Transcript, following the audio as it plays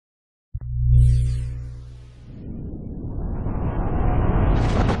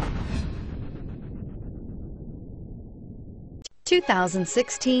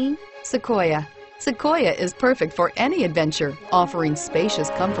2016 Sequoia. Sequoia is perfect for any adventure, offering spacious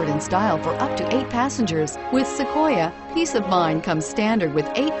comfort and style for up to 8 passengers. With Sequoia, peace of mind comes standard with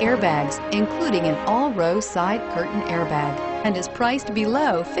 8 airbags, including an all-row side curtain airbag, and is priced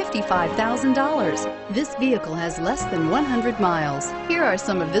below $55,000. This vehicle has less than 100 miles. Here are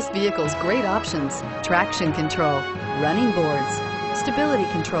some of this vehicle's great options: traction control, running boards, stability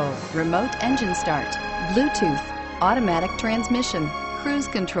control, remote engine start, Bluetooth, automatic transmission, cruise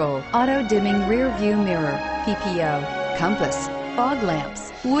control, auto-dimming rear view mirror, PPO, compass, fog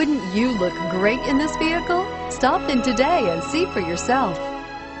lamps. Wouldn't you look great in this vehicle? Stop in today and see for yourself.